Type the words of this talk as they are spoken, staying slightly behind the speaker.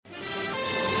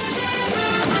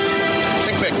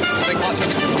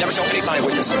never show any sign of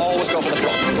weakness. Always go for the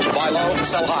throat. Buy low,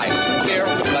 sell high. Fear,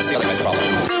 that's the other guy's problem.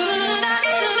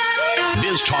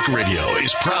 Biz Talk Radio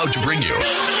is proud to bring you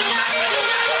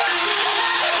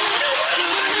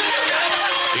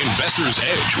Investor's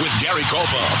Edge with Gary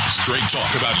Kaltbaum. Straight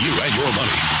talk about you and your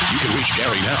money. You can reach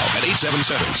Gary now at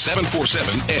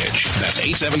 877-747-EDGE. That's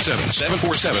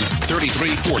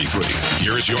 877-747-3343.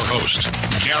 Here's your host,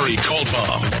 Gary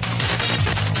Kaltbaum.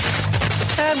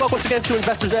 And welcome once again to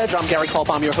Investor's Edge. I'm Gary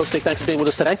Kaltbaum, your host. Thanks for being with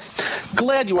us today.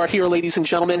 Glad you are here, ladies and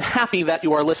gentlemen. Happy that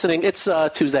you are listening. It's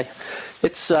Tuesday.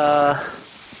 It's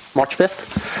March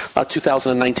 5th,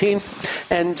 2019.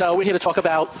 And we're here to talk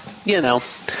about,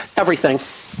 everything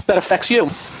that affects you.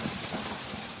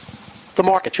 The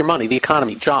market, your money, the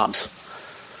economy, jobs,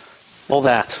 all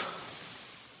that.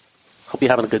 Hope you're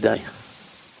having a good day.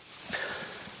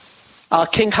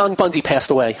 King Kong Bundy passed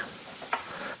away.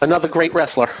 Another great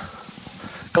wrestler.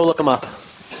 Go look him up.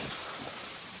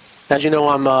 As you know,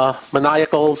 I'm a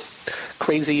maniacal,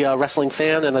 crazy wrestling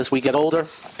fan, and as we get older,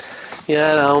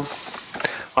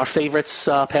 our favorites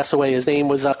pass away. His name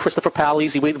was Christopher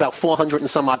Pallies. He weighed about 400 and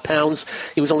some odd pounds.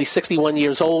 He was only 61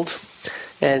 years old.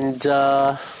 And,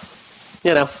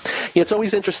 it's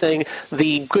always interesting,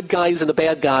 the good guys and the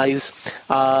bad guys,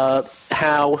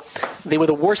 how they were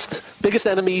the worst, biggest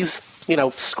enemies,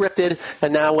 scripted,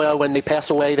 and now when they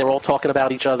pass away, they're all talking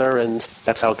about each other, and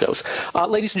that's how it goes.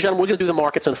 Ladies and gentlemen, we're going to do the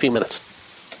markets in a few minutes.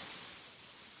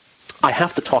 I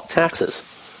have to talk taxes.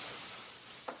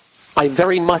 I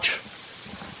very much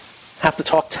have to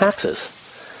talk taxes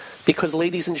because,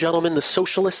 ladies and gentlemen, the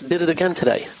socialists did it again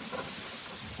today.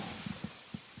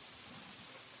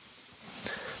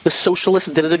 The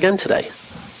socialists did it again today.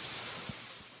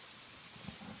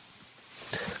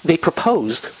 They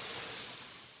proposed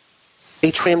a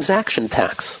transaction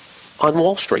tax on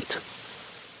Wall Street.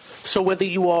 So whether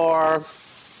you are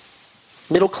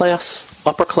middle class,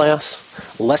 upper class,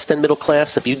 less than middle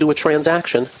class, if you do a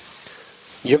transaction,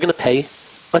 you're going to pay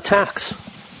a tax.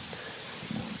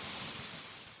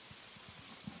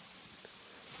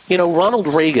 Ronald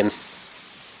Reagan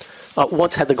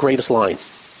once had the greatest line.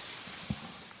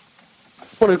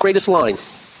 One of the greatest lines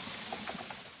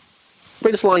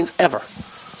ever.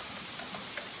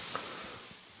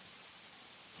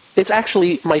 It's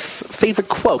actually my favorite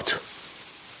quote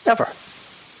ever.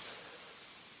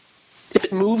 If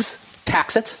it moves,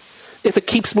 tax it. If it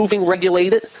keeps moving,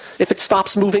 regulate it. If it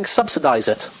stops moving, subsidize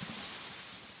it.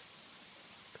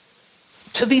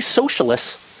 To these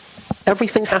socialists,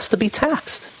 everything has to be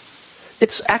taxed.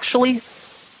 It's actually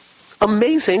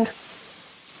amazing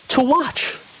to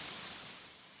watch.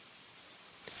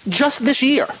 Just this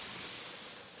year,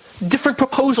 different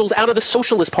proposals out of the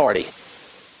Socialist Party.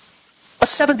 A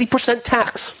 70%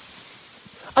 tax,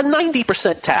 a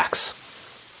 90% tax,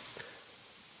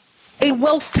 a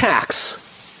wealth tax,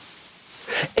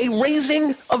 a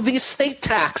raising of the estate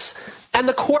tax and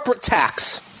the corporate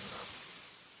tax,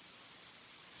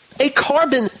 a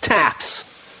carbon tax,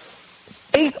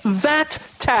 a VAT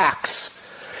tax,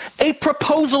 a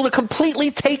proposal to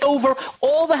completely take over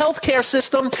all the healthcare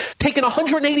system, taking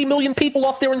 180 million people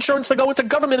off their insurance to go into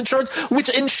government insurance, which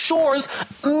ensures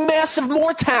massive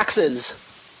more taxes.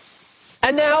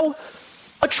 And now,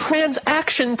 a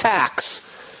transaction tax.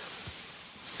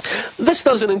 This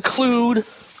doesn't include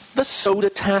the soda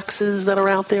taxes that are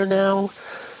out there now,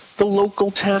 the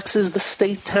local taxes, the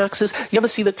state taxes. You ever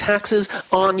see the taxes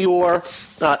on your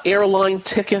airline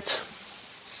ticket?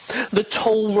 The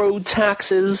toll road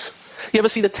taxes. You ever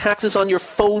see the taxes on your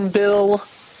phone bill?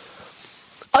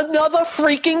 Another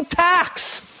freaking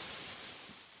tax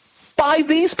by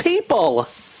these people.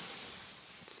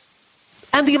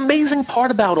 And the amazing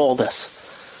part about all this,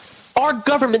 our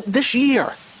government this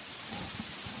year,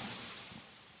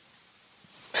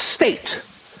 state,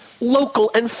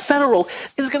 local, and federal,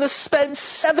 is going to spend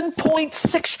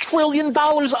 $7.6 trillion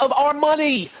of our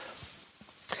money.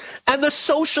 And the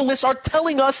socialists are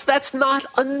telling us that's not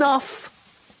enough.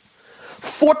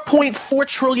 $4.4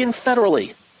 trillion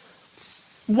federally,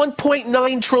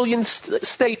 $1.9 trillion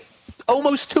state,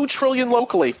 almost $2 trillion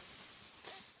locally.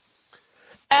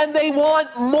 And they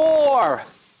want more.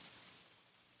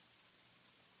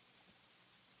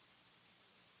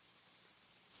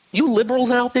 You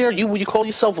liberals out there, you call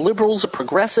yourself liberals or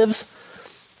progressives,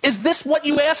 is this what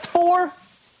you asked for?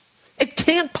 It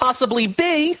can't possibly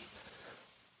be.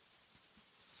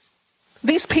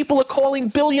 These people are calling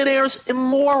billionaires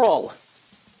immoral.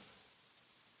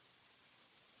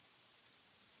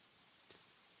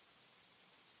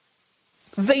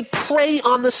 They prey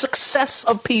on the success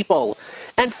of people.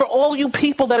 And for all you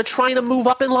people that are trying to move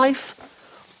up in life,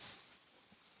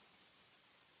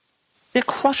 they're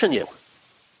crushing you.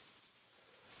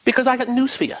 Because I got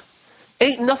news for you.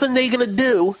 Ain't nothing they going to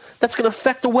do that's going to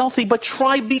affect the wealthy, but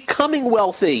try becoming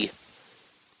wealthy.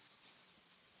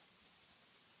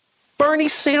 Bernie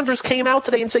Sanders came out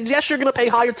today and said, yes, you're going to pay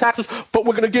higher taxes, but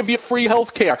we're going to give you free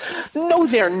health care. No,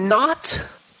 they're not.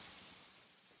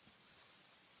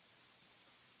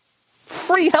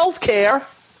 Free health care?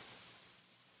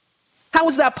 How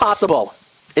is that possible?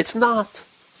 It's not.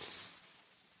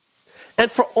 And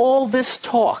for all this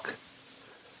talk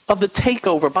of the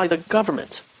takeover by the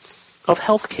government of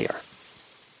health care,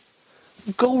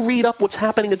 go read up what's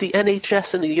happening at the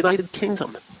NHS in the United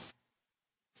Kingdom.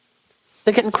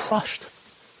 They're getting crushed.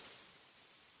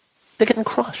 They're getting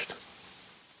crushed.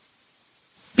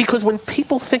 Because when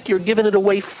people think you're giving it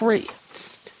away free,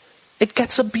 it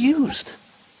gets abused.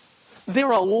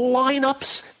 There are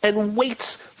lineups and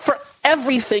waits for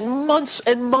everything, months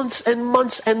and months and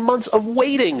months and months of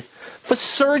waiting for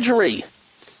surgery,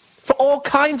 for all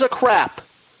kinds of crap.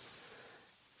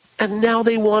 And now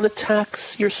they want to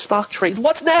tax your stock trade.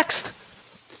 What's next?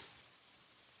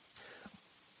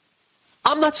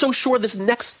 I'm not so sure this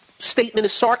next statement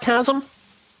is sarcasm.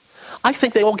 I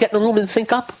think they all get in a room and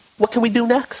think up, what can we do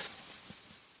next?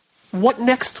 What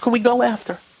next can we go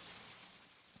after?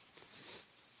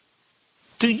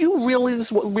 Do you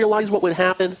realize what would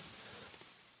happen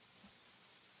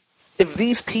if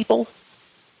these people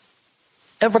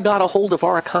ever got a hold of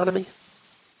our economy?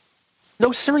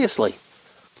 No, seriously.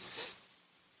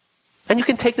 And you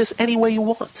can take this any way you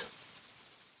want.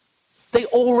 They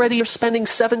already are spending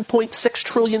 $7.6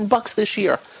 trillion this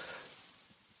year.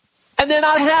 And they're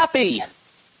not happy.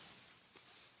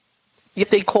 Yet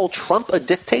they call Trump a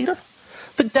dictator?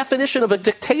 The definition of a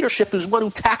dictatorship is one who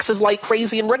taxes like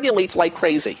crazy and regulates like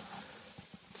crazy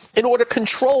in order to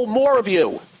control more of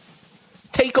you.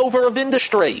 Takeover of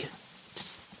industry.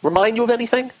 Remind you of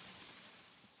anything?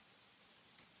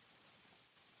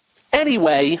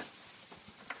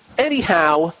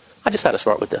 Anyhow, I just had to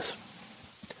start with this.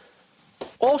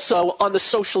 Also, on the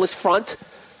socialist front,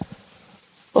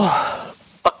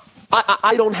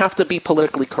 I don't have to be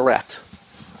politically correct.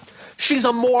 She's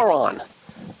a moron.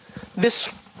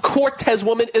 This Cortez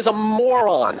woman is a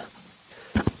moron.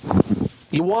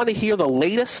 You want to hear the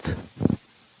latest?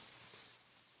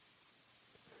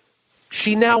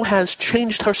 She now has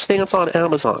changed her stance on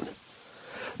Amazon,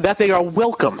 that they are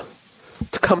welcome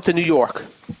to come to New York,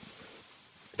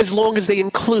 as long as they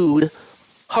include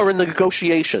her in the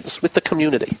negotiations with the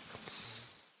community.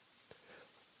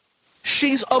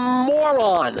 She's a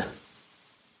moron.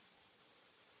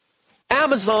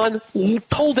 Amazon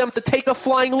told them to take a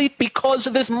flying leap because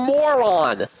of this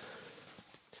moron.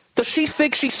 Does she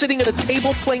think she's sitting at a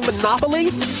table playing Monopoly?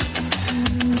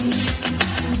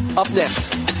 Up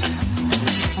next,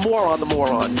 more on the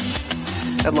moron.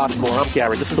 And lots more. I'm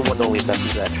Gary. This is the one and only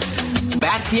Investor's Edge.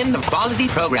 Bastion of quality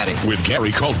programming. With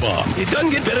Gary Kaltbaum. It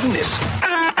doesn't get better than this.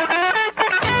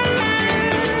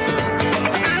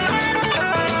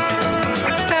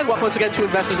 And welcome once again to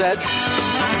Investor's Edge.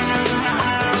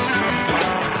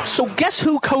 So guess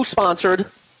who co-sponsored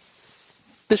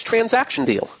this transaction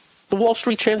deal? The Wall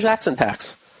Street transaction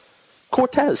tax.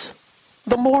 Cortez.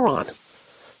 The moron.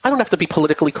 I don't have to be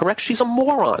politically correct. She's a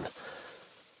moron.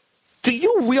 Do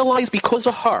you realize because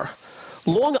of her,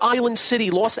 Long Island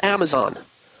City lost Amazon?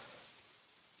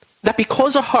 That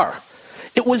because of her,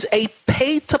 it was a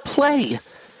pay-to-play.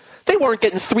 They weren't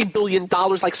getting $3 billion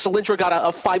like Solyndra got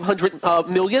a $500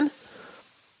 million.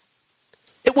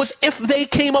 It was if they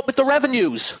came up with the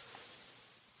revenues.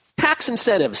 Tax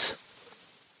incentives.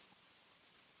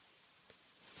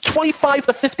 25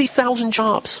 to 50,000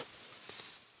 jobs.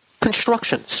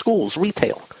 Construction, schools,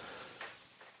 retail.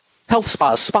 Health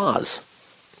spas,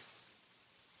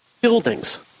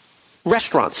 buildings,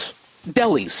 restaurants,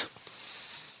 delis,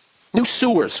 new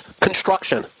sewers,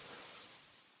 construction.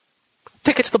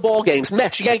 Tickets to ball games,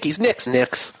 Mets, Yankees, Knicks,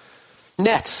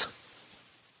 Nets.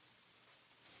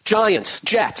 Giants,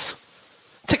 Jets,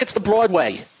 tickets to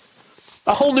Broadway,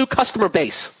 a whole new customer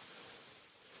base.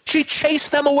 She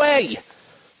chased them away,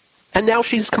 and now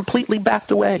she's completely backed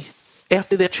away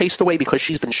after they're chased away because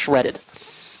she's been shredded.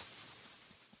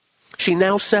 She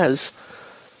now says,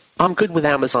 I'm good with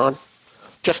Amazon,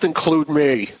 just include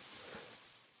me.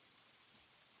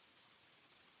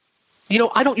 You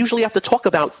know, I don't usually have to talk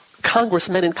about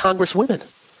congressmen and congresswomen.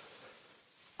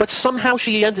 But somehow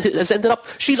she has ended up,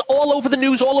 she's all over the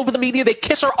news, all over the media. They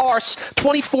kiss her arse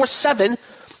 24/7.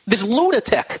 This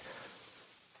lunatic.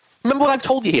 Remember what I've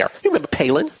told you here. You remember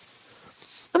Palin.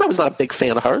 And I was not a big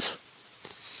fan of hers.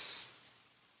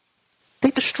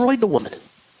 They destroyed the woman.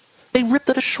 They ripped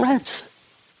her to shreds.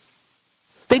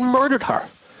 They murdered her.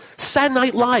 Saturday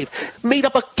Night Live made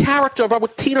up a character of her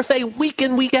with Tina Fey week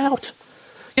in, week out.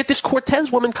 Yet this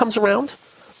Cortez woman comes around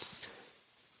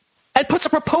and puts a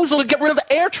proposal to get rid of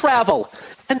air travel.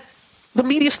 And the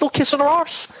media's still kissing her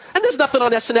arse. And there's nothing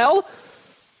on SNL.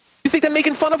 You think they're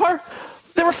making fun of her?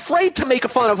 They're afraid to make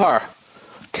fun of her.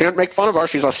 Can't make fun of her.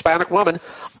 She's a Hispanic woman.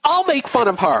 I'll make fun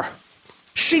of her.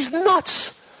 She's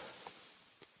nuts.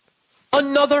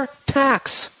 Another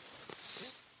tax.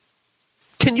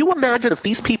 Can you imagine if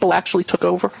these people actually took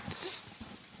over?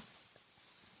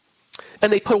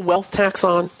 And they put a wealth tax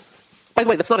on? By the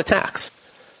way, that's not a tax.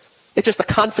 It's just a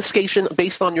confiscation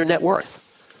based on your net worth.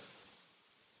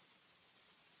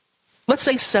 Let's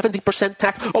say 70%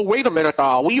 tax. Oh, wait a minute.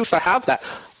 We used to have that.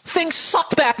 Things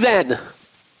sucked back then.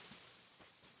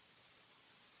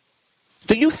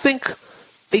 Do you think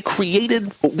they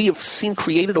created what we have seen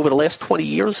created over the last 20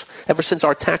 years, ever since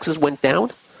our taxes went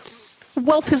down?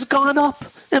 Wealth has gone up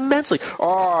immensely.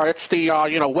 Oh, it's the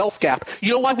wealth gap.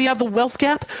 You know why we have the wealth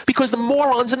gap? Because the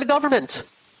morons in the government.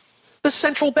 The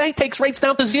central bank takes rates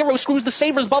down to zero, screws the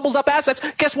savers, bubbles up assets.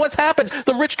 Guess what happens?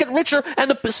 The rich get richer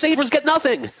and the savers get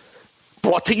nothing.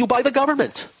 Brought to you by the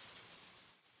government.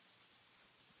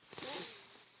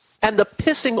 And the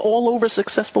pissing all over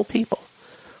successful people.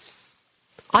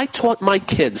 I taught my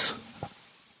kids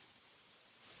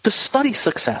to study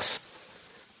success.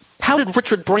 How did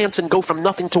Richard Branson go from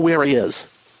nothing to where he is?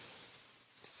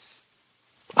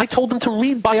 I told them to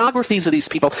read biographies of these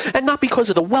people, and not because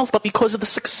of the wealth, but because of the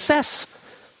success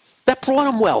that brought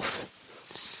them wealth.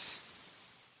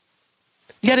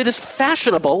 Yet it is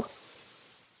fashionable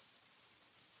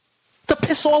to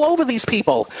piss all over these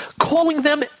people, calling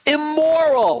them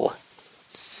immoral.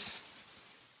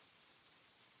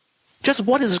 Just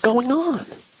what is going on?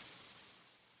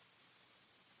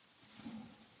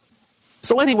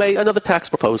 So anyway, another tax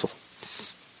proposal.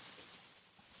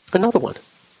 Another one.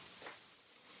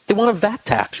 They want a VAT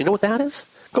tax. You know what that is?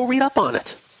 Go read up on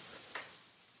it.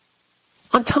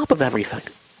 On top of everything.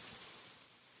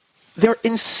 They're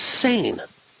insane.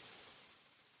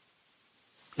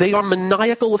 They are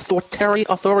maniacal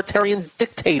authoritarian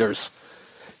dictators.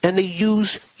 And they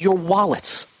use your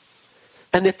wallets.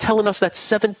 And they're telling us that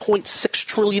 $7.6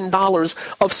 trillion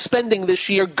of spending this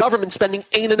year, government spending,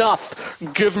 ain't enough.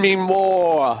 Give me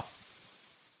more.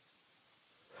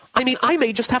 I mean, I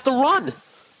may just have to run.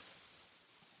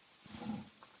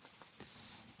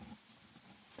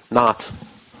 Not.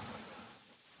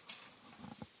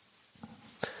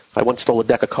 I once stole a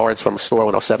deck of cards from a store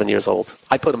when I was 7 years old.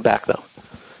 I put them back, though.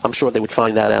 I'm sure they would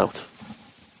find that out.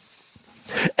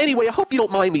 Anyway, I hope you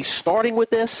don't mind me starting with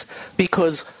this,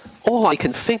 because all I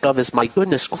can think of is, my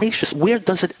goodness gracious, where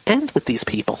does it end with these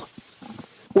people?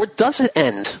 Or does it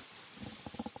end?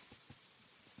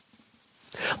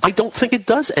 I don't think it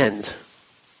does end.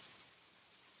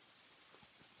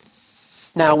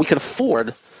 Now, we can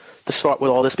afford to start with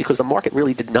all this because the market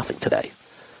really did nothing today.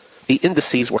 The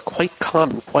indices were quite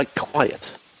calm and quite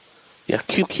quiet. Yeah,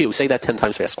 QQ, say that 10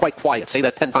 times fast. Quite quiet, say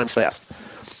that 10 times fast.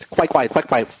 Quite quiet, quite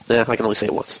quiet. I can only say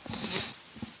it once.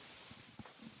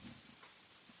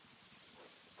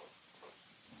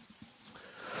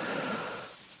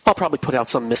 I'll probably put out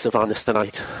some missive on this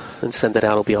tonight and send it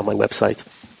out. It'll be on my website.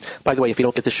 By the way, if you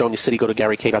don't get the show in your city, go to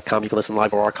GaryK.com. You can listen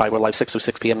live or archive. We're live 6 to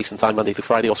 6 p.m. Eastern Time, Monday through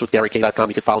Friday. Also at GaryK.com.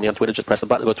 You can follow me on Twitter. Just press the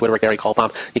button. Go to Twitter at Gary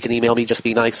Kaltbaum. You can email me. Just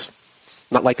be nice.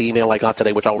 Not like the email I got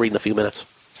today, which I'll read in a few minutes.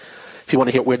 If you want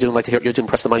to hear what we're doing, like to hear what you're doing,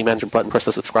 press the Money Management button. Press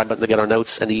the subscribe button to get our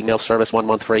notes. And the email service, 1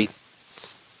 month free.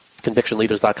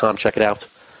 ConvictionLeaders.com. Check it out.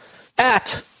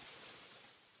 At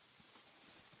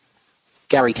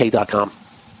GaryK.com.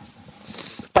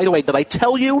 By the way, did I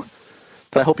tell you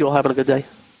that I hope you're all having a good day?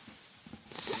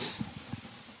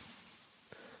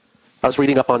 I was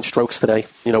reading up on strokes today,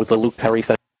 with the Luke Perry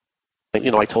thing.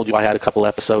 I told you I had a couple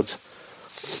episodes.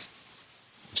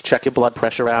 Just check your blood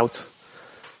pressure out.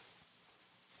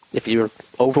 If you're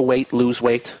overweight, lose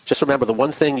weight. Just remember, the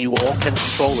one thing you all can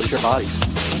control is your bodies.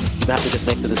 You have to just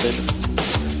make the decision.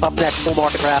 Up next, full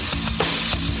market wrap.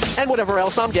 And whatever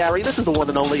else, I'm Gary. This is the one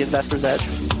and only Investor's Edge.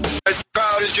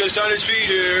 Crowd is just on his feet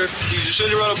here. He's a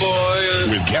Cinderella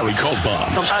boy. With Gary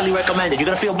Kaltbaum. Comes highly recommended. You're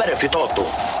going to feel better if you talk to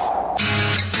him.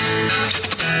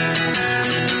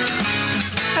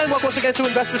 And welcome once again to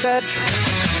Investor's Edge.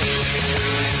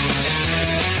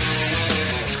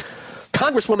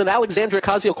 Congresswoman Alexandria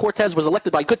Ocasio-Cortez was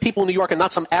elected by good people in New York and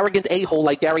not some arrogant a-hole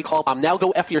like Gary Kaltbaum. Now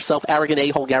go F yourself, arrogant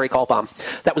a-hole Gary Kaltbaum.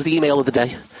 That was the email of the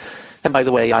day. And by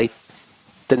the way, I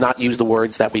did not use the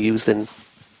words that we used in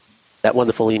that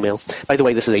wonderful email. By the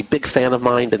way, this is a big fan of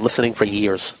mine, been listening for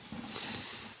years.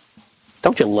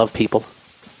 Don't you love people?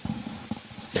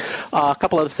 A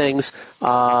couple other things.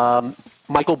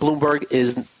 Michael Bloomberg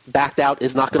is backed out,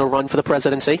 is not going to run for the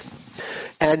presidency.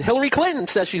 And Hillary Clinton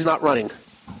says she's not running.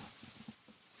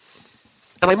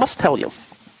 And I must tell you,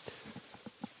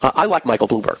 I like Michael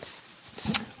Bloomberg.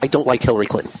 I don't like Hillary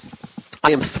Clinton.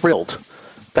 I am thrilled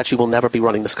that she will never be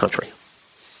running this country.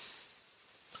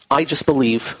 I just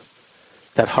believe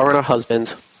that her and her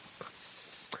husband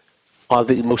are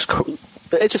the most,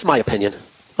 it's just my opinion,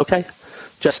 okay?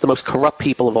 Just the most corrupt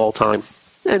people of all time.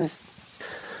 And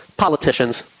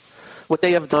politicians, what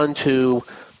they have done to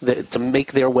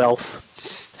make their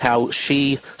wealth, how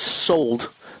she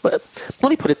sold. Let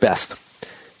me put it best.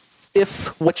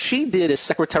 If what she did as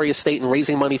Secretary of State and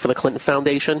raising money for the Clinton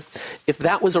Foundation, if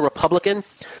that was a Republican,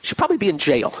 she'd probably be in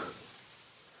jail.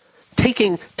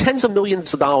 Taking tens of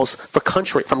millions of dollars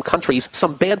from countries,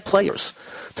 some bad players,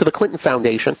 to the Clinton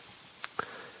Foundation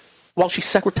while she's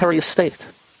Secretary of State.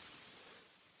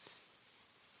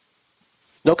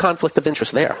 No conflict of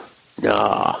interest there.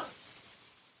 Nah.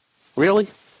 Really?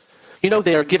 You know,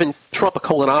 they're giving Trump a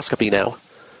colonoscopy now.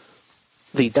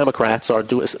 The Democrats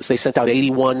they sent out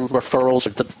 81 referrals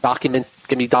or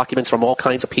give me documents from all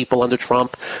kinds of people under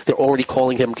Trump. They're already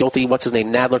calling him guilty. What's his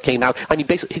name? Nadler came out. I mean,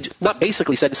 he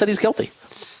said he's guilty.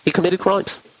 He committed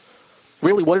crimes.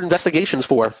 Really, what are investigations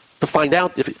for? To find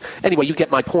out anyway, you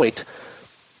get my point.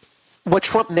 What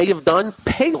Trump may have done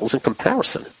pales in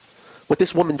comparison what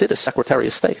this woman did as Secretary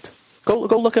of State. Go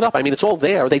look it up. I mean, it's all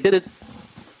there. They did it.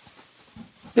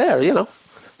 Yeah, you know.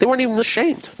 They weren't even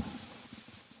ashamed.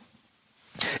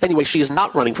 Anyway, she is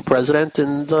not running for president,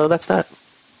 and that's that.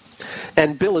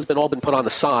 And Bill has all been put on the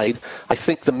side. I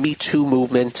think the Me Too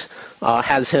movement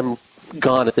has him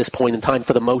gone at this point in time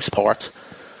for the most part.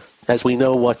 As we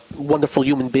know what wonderful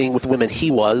human being with women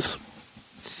he was.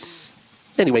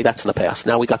 Anyway, that's in the past.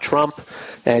 Now we got Trump,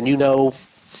 and you know,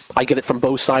 I get it from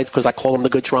both sides because I call him the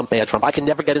good Trump, bad Trump. I can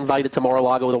never get invited to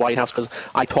Mar-a-Lago or the White House because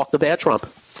I talk the bad Trump.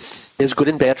 There's good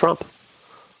and bad Trump.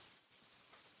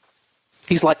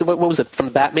 He's like, what was it, from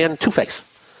Batman? Two-Face.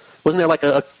 Wasn't there like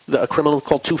a criminal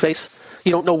called Two-Face?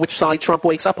 You don't know which side Trump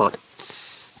wakes up on.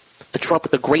 The Trump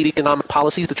with the great economic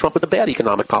policies, the Trump with the bad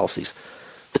economic policies.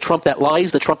 The Trump that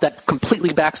lies, the Trump that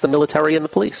completely backs the military and the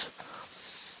police.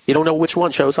 You don't know which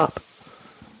one shows up.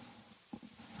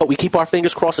 But we keep our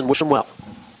fingers crossed and wish him well.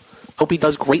 Hope he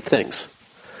does great things.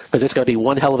 Because it's going to be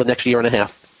one hell of a next year and a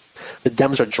half. The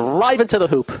Dems are driving to the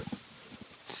hoop.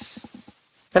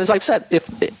 And as I've said, if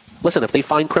they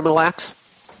find criminal acts,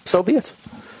 so be it.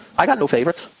 I got no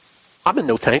favorites. I'm in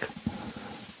no tank.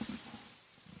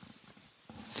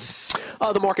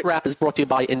 The market wrap is brought to you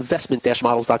by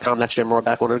investment-models.com. That's Jim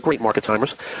Rohrback, one of the great market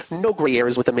timers. No gray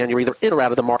areas with the man. You're either in or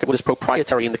out of the market with his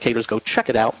proprietary indicators. Go check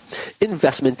it out.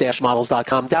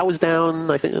 Investment-models.com. Dow is down,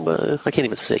 I think, I can't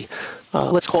even see.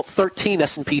 Let's call it 13,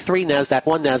 S&P 3, NASDAQ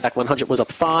 1, NASDAQ 100 was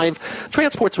up 5.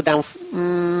 Transports were down,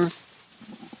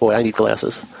 boy, I need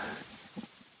glasses.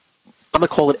 I'm going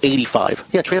to call it 85.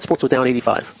 Yeah, transports were down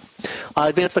 85.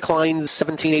 Advanced declines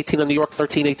 17-18 on New York,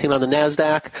 13-18 on the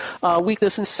NASDAQ.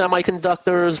 Weakness in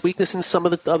semiconductors, weakness in some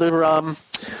of the other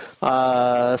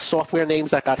software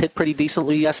names that got hit pretty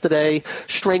decently yesterday.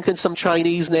 Strength in some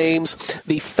Chinese names.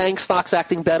 The FANG stocks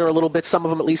acting better a little bit. Some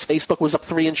of them, at least. Facebook was up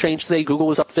 3 and change today. Google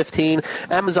was up 15.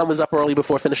 Amazon was up early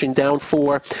before finishing down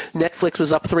 4. Netflix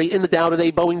was up 3 in the Dow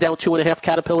today. Boeing down 2.5.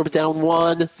 Caterpillar down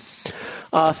 1.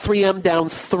 3M down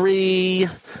 3.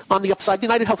 On the upside,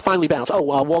 United Health finally bounced.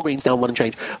 Walgreens down 1 and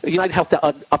change. United Health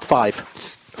up 5.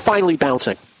 Finally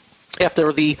bouncing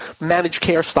after the managed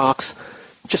care stocks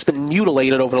just been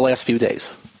mutilated over the last few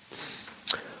days.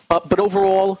 But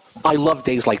overall, I love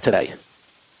days like today.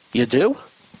 You do?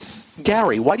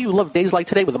 Gary, why do you love days like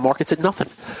today when the market did nothing?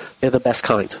 They're the best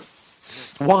kind.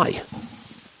 Why?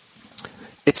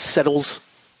 It settles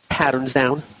patterns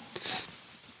down.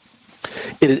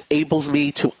 It enables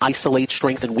me to isolate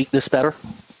strength and weakness better.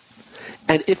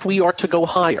 And if we are to go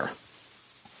higher,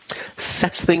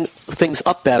 sets things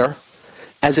up better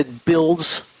as it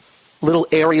builds little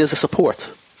areas of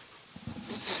support.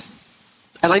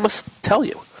 And I must tell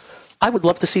you, I would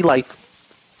love to see like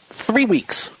 3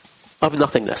 weeks of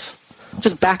nothingness.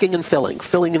 Just backing and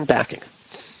filling and backing.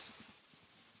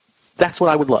 That's what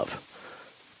I would love.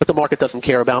 But the market doesn't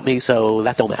care about me, so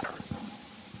that don't matter.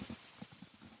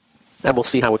 And we'll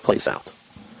see how it plays out.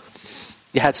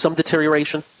 You had some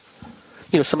deterioration.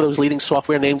 You know, some of those leading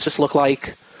software names just look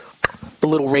like the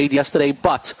little raid yesterday,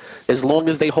 but as long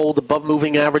as they hold above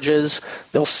moving averages,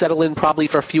 they'll settle in probably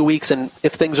for a few weeks, and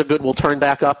if things are good, we'll turn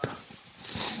back up.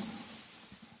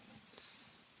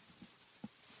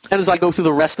 And as I go through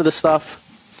the rest of the stuff,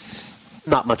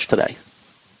 not much today.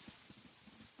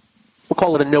 We'll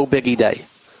call it a no biggie day.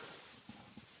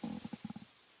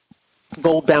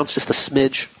 Gold bounced just a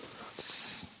smidge.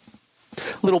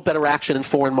 A little better action in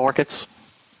foreign markets.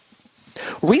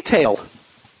 Retail.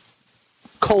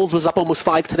 Kohl's was up almost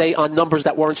 5 today on numbers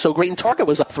that weren't so great, and Target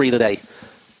was up 3 today.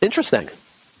 Interesting.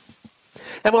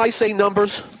 And when I say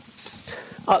numbers,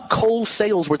 Kohl's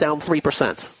sales were down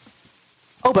 3%.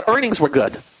 Oh, but earnings were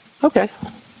good. Okay.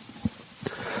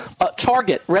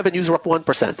 Target revenues were up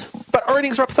 1%, but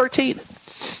earnings are up 13%.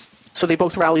 So they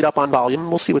both rallied up on volume.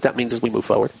 We'll see what that means as we move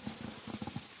forward.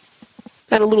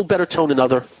 And a little better tone in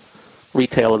other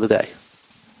retail of the day.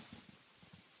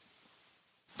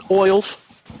 Oils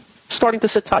starting to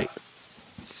sit tight,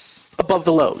 above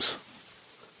the lows.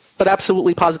 But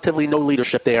absolutely, positively, no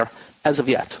leadership there as of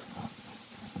yet.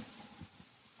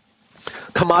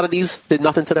 Commodities did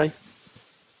nothing today.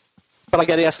 But I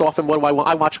get asked often, what do I want?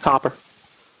 I watch copper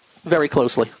very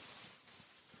closely.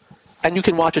 And you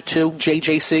can watch it too,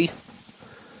 JJC.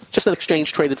 Just an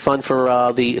exchange-traded fund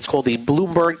for it's called the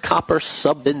Bloomberg Copper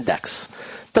Subindex.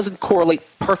 Doesn't correlate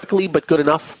perfectly, but good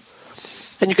enough.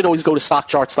 And you can always go to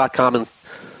stockcharts.com and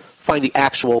find the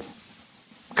actual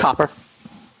copper.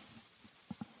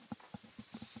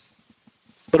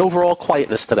 But overall,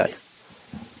 quietness today.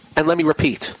 And let me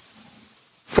repeat.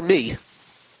 For me,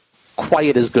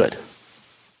 quiet is good.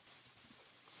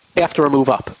 After a move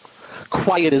up.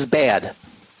 Quiet is bad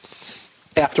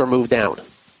after a move down.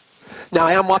 Now,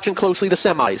 I am watching closely the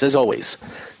semis, as always.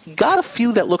 Got a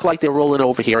few that look like they're rolling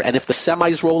over here, and if the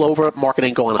semis roll over, market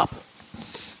ain't going up.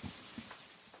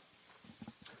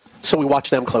 So we watch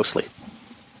them closely.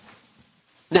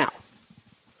 Now,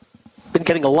 been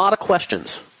getting a lot of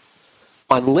questions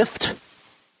on Lyft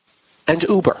and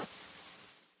Uber.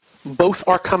 Both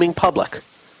are coming public.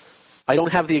 I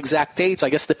don't have the exact dates. I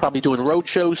guess they're probably doing road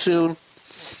shows soon.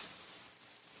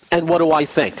 And what do I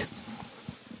think?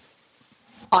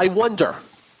 I wonder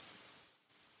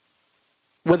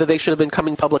whether they should have been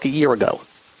coming public a year ago.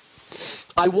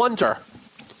 I wonder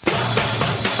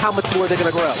how much more they're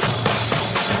going to grow.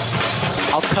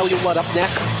 I'll tell you what up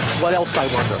next. What else I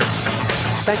wonder.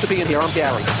 Thanks for being here. I'm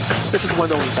Gary. This is the one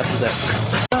and only Investor's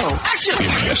Edge. Oh. Action!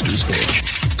 Investor's Edge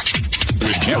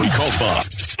with Gary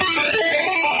Kaltbaum.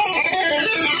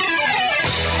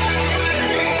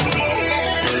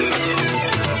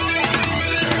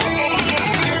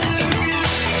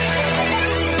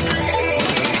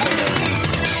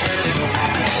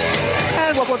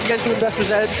 Once again to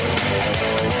Investor's Edge.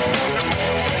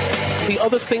 The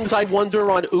other things I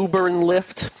wonder on Uber and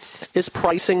Lyft is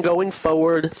pricing going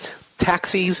forward,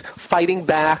 taxis fighting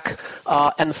back,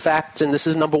 and the fact, and this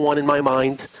is number one in my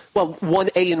mind, well,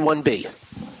 1A and 1B,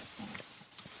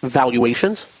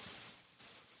 valuations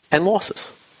and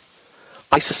losses.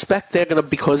 I suspect they're going to,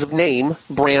 because of name,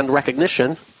 brand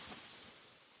recognition,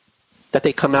 that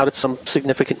they come out at some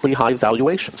significantly high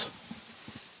valuations.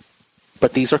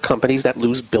 But these are companies that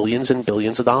lose billions and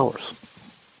billions of dollars.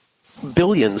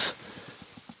 Billions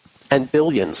and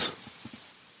billions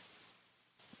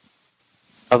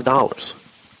of dollars.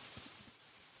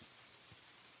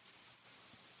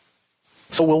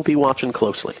 So we'll be watching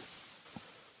closely.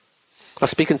 I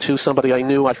was speaking to somebody I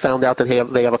knew. I found out that they have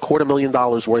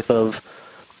 $250,000 worth of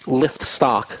Lyft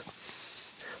stock.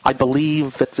 I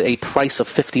believe it's a price of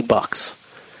 $50.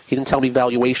 He didn't tell me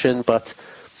valuation, but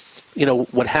you know,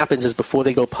 what happens is before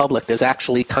they go public, there's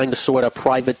actually kind of sort of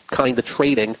private kind of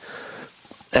trading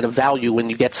at a value when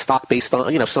you get stock based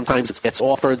on, you know, sometimes it gets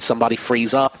offered, somebody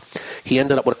frees up. He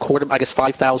ended up with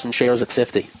 5,000 shares at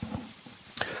 50.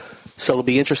 So it'll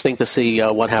be interesting to see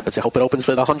what happens. I hope it opens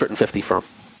with 150 for him.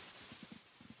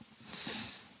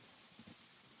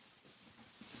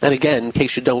 And again, in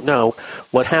case you don't know,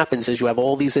 what happens is you have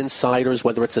all these insiders,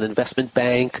 whether it's an investment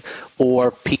bank or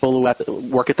people who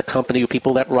work at the company, or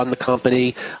people that run the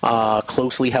company,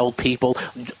 closely held people,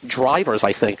 drivers,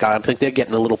 I think they're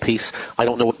getting a little piece. I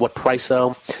don't know what price,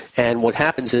 though. And what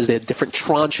happens is there are different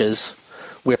tranches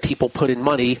where people put in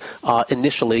money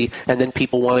initially, and then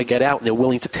people want to get out, and they're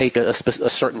willing to take a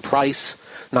certain price,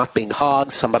 not being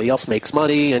hogs. Somebody else makes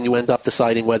money, and you end up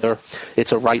deciding whether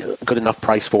it's a good enough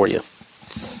price for you.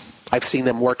 I've seen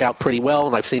them work out pretty well,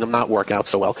 and I've seen them not work out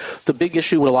so well. The big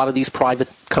issue with a lot of these private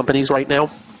companies right now,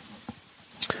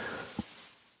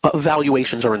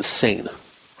 valuations are insane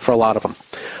for a lot of them.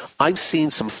 I've seen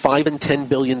some $5 and $10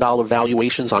 billion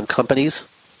valuations on companies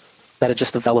that are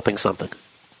just developing something.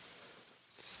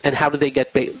 And how do they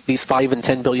get these $5 and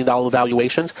 $10 billion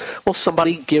valuations? Well,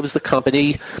 somebody gives the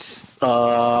company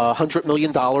 $100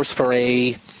 million for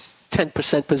a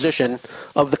 10% position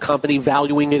of the company,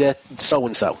 valuing it at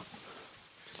so-and-so.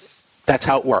 That's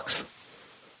how it works.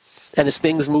 And as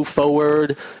things move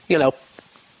forward, you know,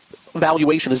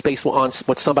 valuation is based on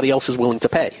what somebody else is willing to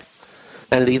pay.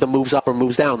 and it either moves up or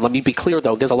moves down. Let me be clear,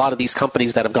 though. There's a lot of these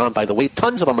companies that have gone by the way.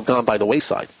 Tons of them have gone by the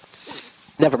wayside.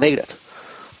 Never made it.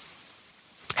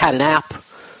 Had an app,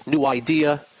 new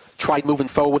idea, tried moving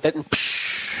forward with it, and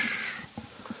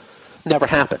never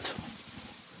happened.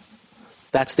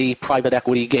 That's the private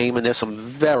equity game, and there's some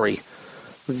very,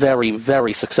 very,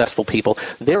 very successful people.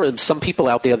 There are some people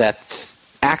out there that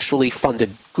actually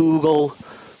funded Google,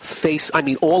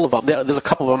 all of them. There's a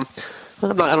couple of them.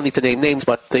 I don't need to name names,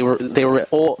 but they were in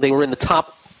the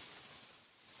top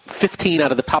 15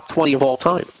 out of the top 20 of all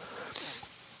time.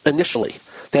 Initially,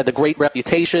 they had the great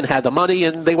reputation, had the money,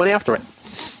 and they went after it.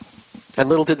 And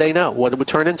little did they know what it would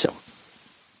turn into.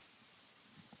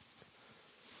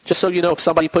 Just so you know, if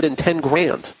somebody put in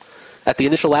 $10,000 at the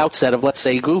initial outset of, let's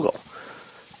say, Google,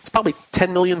 it's probably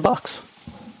 $10 million.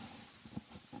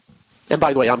 And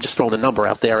by the way, I'm just throwing a number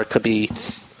out there. It could be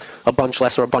a bunch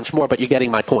less or a bunch more, but you're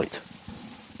getting my point.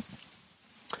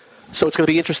 So it's going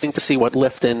to be interesting to see what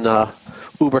Lyft and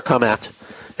Uber come at.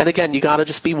 And again, you got to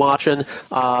just be watching.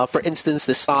 For instance,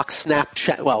 the stock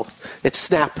Snapchat. Well, it's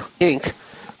Snap Inc.,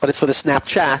 but it's for the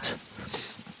Snapchat.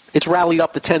 It's rallied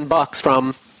up to $10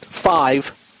 from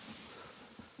 $5.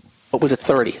 What was it?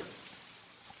 30.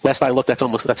 Last I looked, that's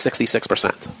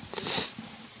 66%.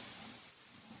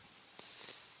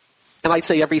 And I'd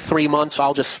say every 3 months,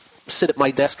 I'll just sit at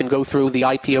my desk and go through the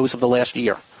IPOs of the last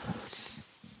year.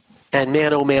 And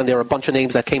man, oh man, there are a bunch of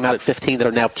names that came out at 15 that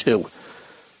are now 2.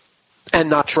 And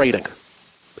not trading.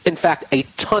 In fact, a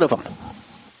ton of them.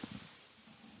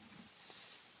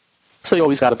 So you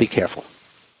always got to be careful.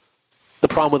 The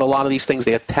problem with a lot of these things,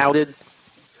 they're touted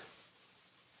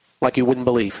like you wouldn't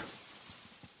believe.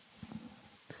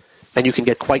 And you can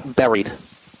get quite buried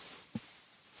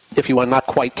if you are not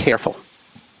quite careful.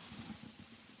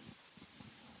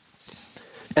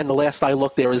 And the last I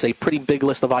looked, there is a pretty big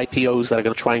list of IPOs that are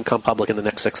going to try and come public in the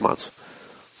next 6 months.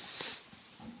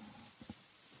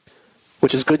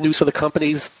 Which is good news for the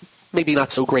companies, maybe not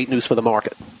so great news for the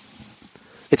market.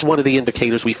 It's one of the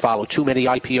indicators we follow. Too many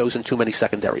IPOs and too many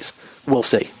secondaries. We'll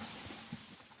see.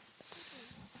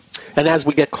 And as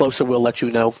we get closer, we'll let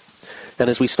you know. And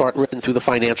as we start ripping through the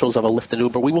financials of a Lyft and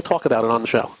Uber, we will talk about it on the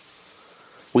show.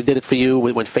 We did it for you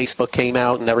when Facebook came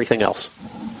out and everything else.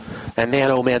 And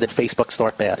man, oh man, did Facebook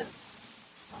start bad.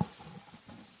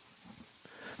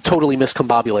 Totally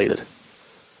miscombobulated. I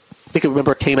think I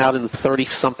remember it came out in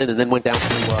 30-something and then went down to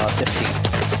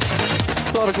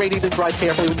 15. Well, have a great evening. Drive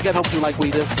carefully. When you get home, do like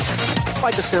we do.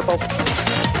 Quite the simple.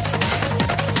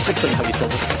 Make sure you hug your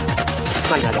children.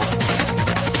 Night, all.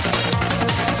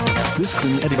 This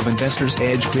clean edit of Investor's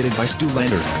Edge created by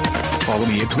Stoolander. Follow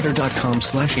me at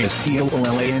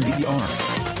twitter.com/STOOLANDER.